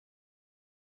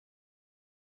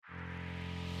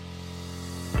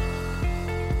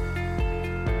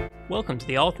Welcome to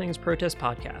the All Things Protest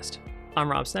podcast.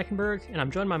 I'm Rob Sneckenberg, and I'm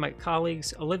joined by my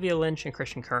colleagues Olivia Lynch and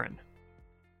Christian Curran.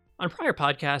 On prior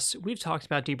podcasts, we've talked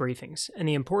about debriefings and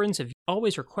the importance of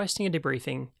always requesting a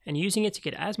debriefing and using it to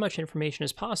get as much information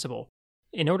as possible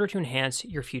in order to enhance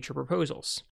your future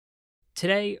proposals.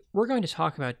 Today, we're going to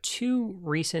talk about two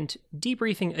recent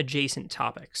debriefing-adjacent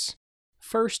topics.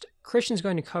 First, Christian's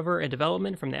going to cover a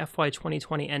development from the FY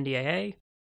 2020 NDAA,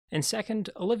 and second,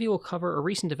 Olivia will cover a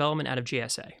recent development out of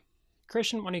GSA.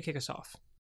 Christian, why don't you kick us off?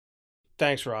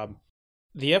 Thanks, Rob.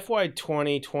 The FY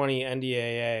 2020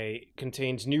 NDAA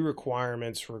contains new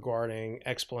requirements regarding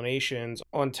explanations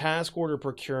on task order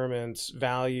procurements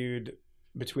valued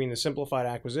between the simplified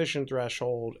acquisition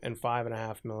threshold and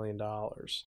 $5.5 million.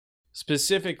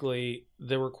 Specifically,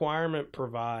 the requirement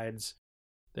provides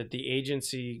that the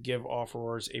agency give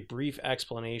offerors a brief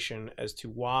explanation as to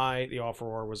why the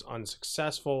offeror was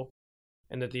unsuccessful,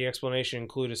 and that the explanation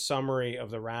include a summary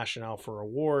of the rationale for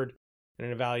award and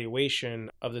an evaluation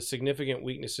of the significant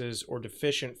weaknesses or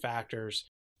deficient factors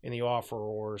in the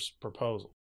offeror's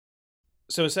proposal.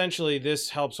 So essentially, this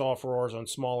helps offerors on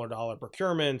smaller dollar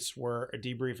procurements where a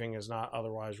debriefing is not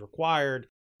otherwise required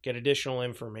get additional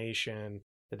information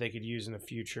that they could use in the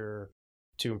future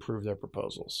to improve their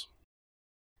proposals.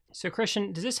 So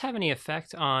Christian, does this have any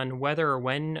effect on whether or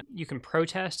when you can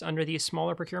protest under these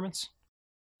smaller procurements?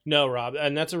 No, Rob,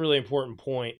 and that's a really important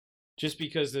point. Just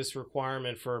because this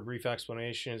requirement for a brief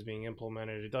explanation is being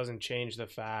implemented, it doesn't change the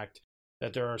fact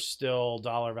that there are still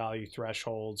dollar value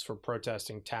thresholds for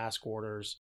protesting task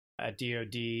orders. At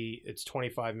DoD, it's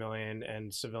 $25 million,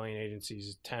 and civilian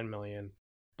agencies, $10 million.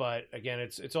 But again,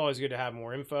 it's always good to have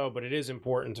more info, but it is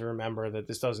important to remember that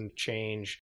this doesn't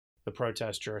change the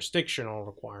protest jurisdictional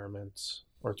requirements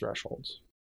or thresholds.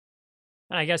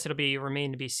 And I guess it'll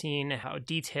remain to be seen how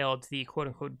detailed the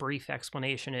quote-unquote brief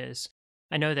explanation is.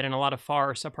 I know that in a lot of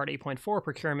FAR subpart 8.4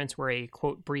 procurements where a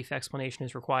quote brief explanation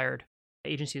is required,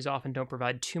 agencies often don't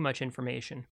provide too much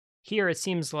information. Here it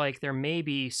seems like there may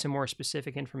be some more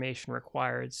specific information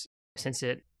required since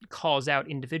it calls out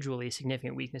individually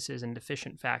significant weaknesses and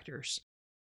deficient factors.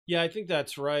 Yeah, I think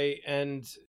that's right. And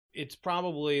it's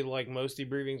probably, like most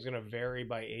debriefings, going to vary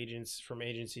by from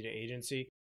agency to agency.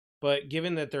 But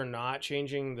given that they're not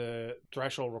changing the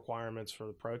threshold requirements for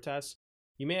the protests,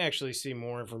 you may actually see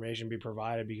more information be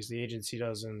provided because the agency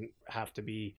doesn't have to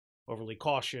be overly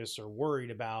cautious or worried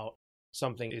about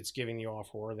something it's giving the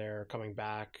offeror there coming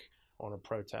back on a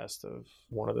protest of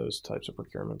one of those types of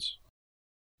procurements.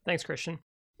 Thanks, Christian.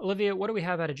 Olivia, what do we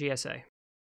have out of GSA?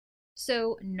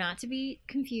 So, not to be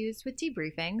confused with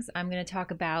debriefings, I'm going to talk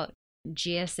about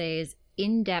GSA's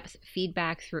in-depth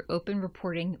feedback through open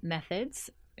reporting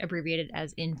methods, abbreviated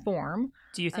as INFORM.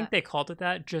 Do you think they called it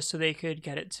that just so they could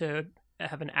get it to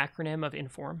have an acronym of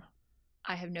INFORM?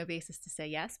 I have no basis to say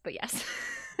yes, but yes.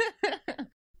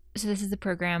 So this is the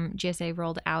program GSA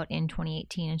rolled out in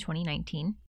 2018 and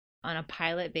 2019 on a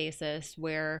pilot basis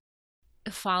where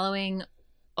following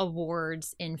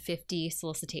awards in 50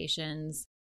 solicitations,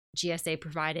 GSA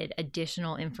provided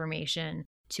additional information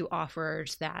to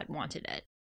offerors that wanted it.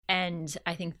 And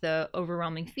I think the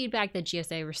overwhelming feedback that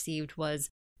GSA received was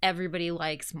everybody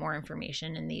likes more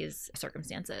information in these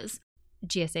circumstances.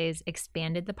 GSA's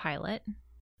expanded the pilot.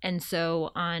 And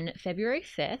so on February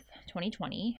 5th,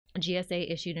 2020,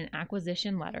 GSA issued an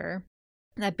acquisition letter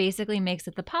that basically makes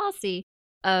it the policy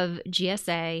of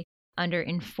GSA under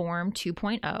INFORM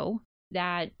 2.0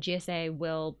 that GSA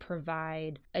will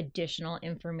provide additional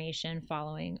information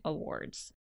following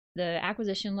awards. The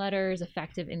acquisition letter is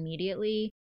effective immediately,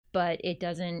 but it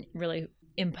doesn't really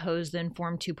impose the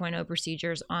INFORM 2.0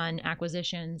 procedures on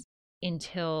acquisitions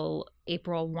until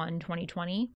April 1,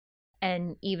 2020.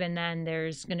 And even then,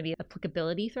 there's going to be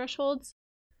applicability thresholds.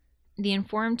 The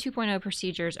INFORM 2.0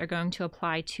 procedures are going to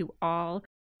apply to all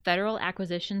federal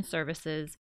acquisition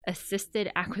services, assisted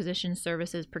acquisition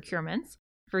services procurements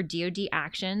for DoD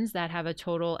actions that have a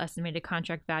total estimated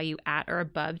contract value at or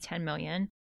above $10 million,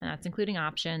 and that's including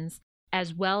options,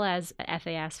 as well as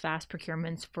FAS fast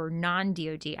procurements for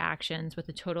non-DoD actions with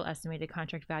a total estimated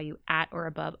contract value at or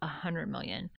above $100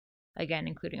 million, again,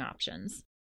 including options.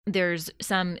 There's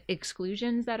some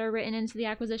exclusions that are written into the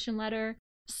acquisition letter.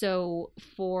 So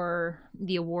for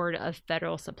the award of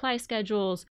federal supply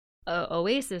schedules,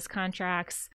 OASIS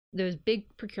contracts, those big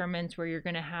procurements where you're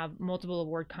going to have multiple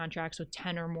award contracts with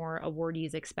 10 or more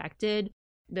awardees expected,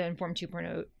 the INFORM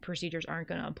 2.0 procedures aren't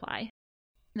going to apply.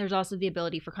 There's also the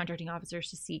ability for contracting officers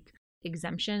to seek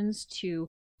exemptions to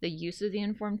the use of the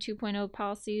INFORM 2.0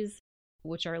 policies,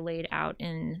 which are laid out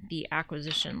in the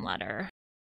acquisition letter.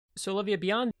 So, Olivia,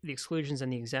 beyond the exclusions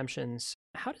and the exemptions,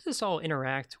 how does this all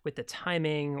interact with the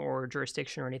timing or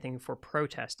jurisdiction or anything for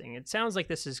protesting? It sounds like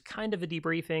this is kind of a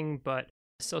debriefing, but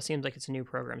it still seems like it's a new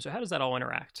program. So, how does that all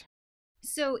interact?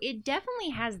 So it definitely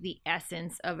has the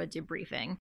essence of a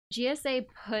debriefing. GSA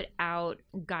put out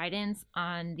guidance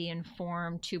on the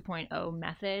Inform 2.0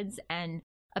 methods, and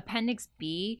Appendix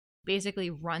B basically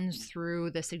runs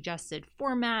through the suggested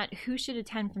format, who should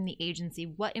attend from the agency,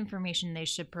 what information they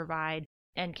should provide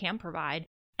and can provide.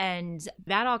 And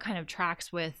that all kind of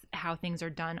tracks with how things are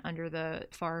done under the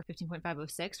FAR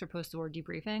 15.506 for post-award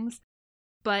debriefings.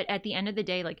 But at the end of the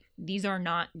day, like, these are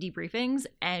not debriefings,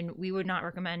 and we would not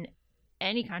recommend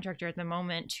any contractor at the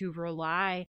moment to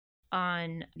rely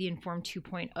on the Inform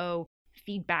 2.0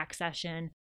 feedback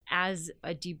session as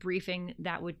a debriefing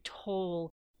that would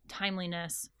toll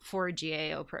timeliness for a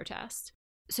GAO protest.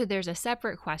 So there's a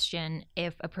separate question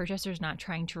if a protester is not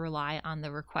trying to rely on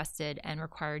the requested and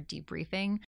required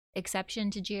debriefing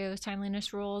exception to GAO's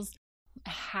timeliness rules,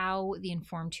 how the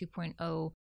Inform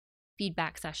 2.0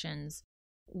 feedback sessions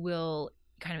will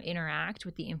kind of interact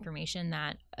with the information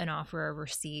that an offeror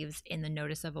receives in the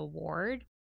notice of award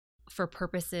for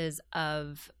purposes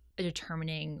of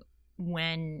determining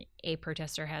when a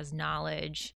protester has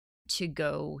knowledge to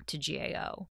go to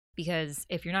GAO. Because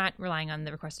if you're not relying on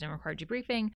the requested and required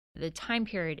debriefing, the time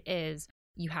period is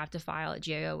you have to file at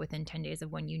GAO within 10 days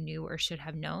of when you knew or should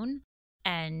have known.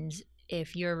 And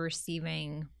if you're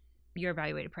receiving your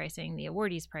evaluated pricing, the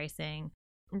awardee's pricing,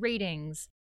 ratings,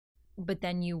 but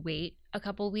then you wait a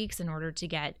couple weeks in order to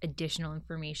get additional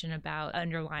information about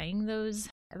underlying those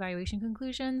evaluation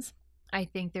conclusions, I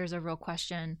think there's a real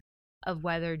question of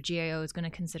whether GAO is going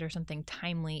to consider something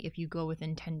timely if you go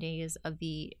within 10 days of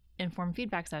the informed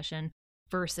feedback session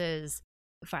versus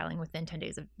filing within 10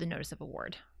 days of the notice of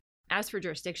award. As for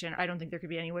jurisdiction, I don't think there could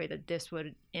be any way that this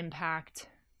would impact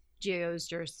GAO's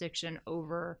jurisdiction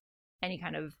over any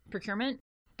kind of procurement.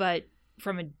 But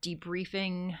from a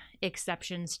debriefing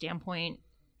exception standpoint,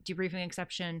 debriefing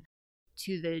exception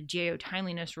to the GAO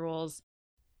timeliness rules,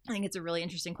 I think it's a really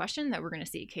interesting question that we're going to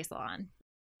see case law on.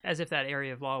 As if that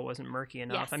area of law wasn't murky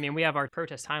enough. Yes. I mean, we have our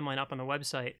protest timeline up on the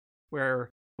website where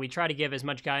we try to give as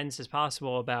much guidance as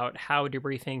possible about how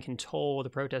debriefing can toll the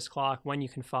protest clock, when you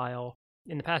can file.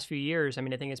 In the past few years, I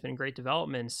mean, I think it's been great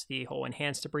developments. The whole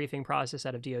enhanced debriefing process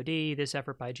out of DoD, this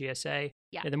effort by GSA.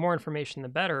 Yeah. The more information, the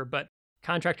better. But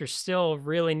contractors still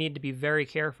really need to be very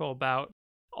careful about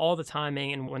all the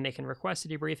timing and when they can request a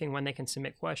debriefing, when they can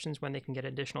submit questions, when they can get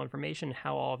additional information,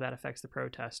 how all of that affects the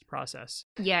protest process.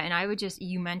 Yeah, and I would just,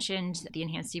 you mentioned the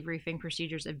enhanced debriefing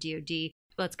procedures of DoD.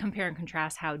 Let's compare and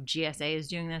contrast how GSA is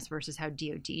doing this versus how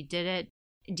DoD did it.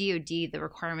 DoD, the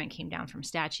requirement came down from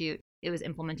statute. It was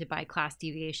implemented by class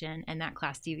deviation, and that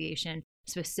class deviation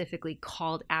specifically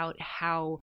called out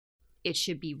how it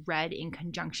should be read in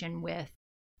conjunction with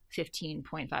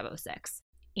 15.506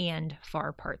 and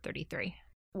FAR Part 33.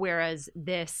 Whereas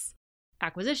this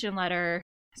acquisition letter,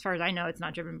 as far as I know, it's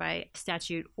not driven by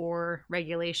statute or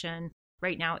regulation.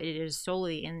 Right now, it is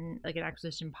solely in like an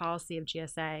acquisition policy of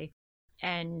GSA.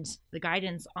 And the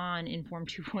guidance on Inform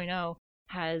 2.0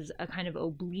 has a kind of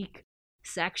oblique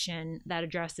section that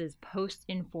addresses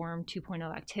post-Inform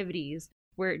 2.0 activities,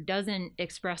 where it doesn't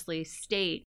expressly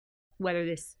state whether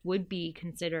this would be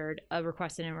considered a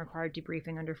requested and required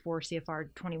debriefing under 4 CFR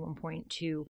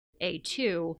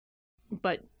 21.2A2,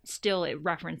 but still it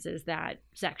references that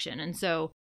section. And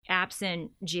so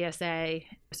absent GSA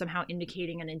somehow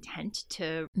indicating an intent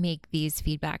to make these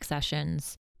feedback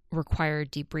sessions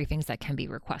required debriefings that can be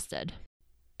requested,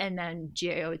 and then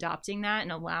GAO adopting that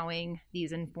and allowing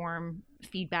these informed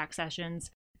feedback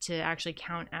sessions to actually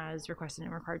count as requested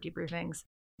and required debriefings,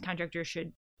 contractors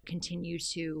should continue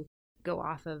to go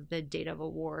off of the date of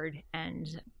award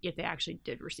and if they actually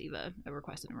did receive a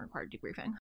requested and required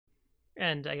debriefing.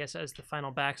 And I guess as the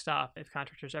final backstop, if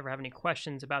contractors ever have any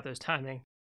questions about those timing,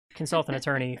 consult an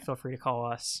attorney, feel free to call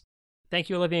us. Thank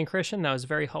you, Olivia and Christian. That was a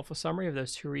very helpful summary of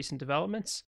those two recent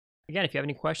developments. Again, if you have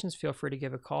any questions, feel free to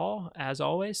give a call. As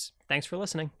always, thanks for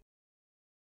listening.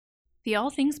 The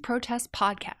All Things Protest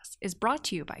podcast is brought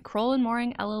to you by Kroll &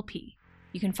 Mooring LLP.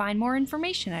 You can find more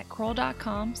information at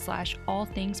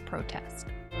kroll.com/allthingsprotest.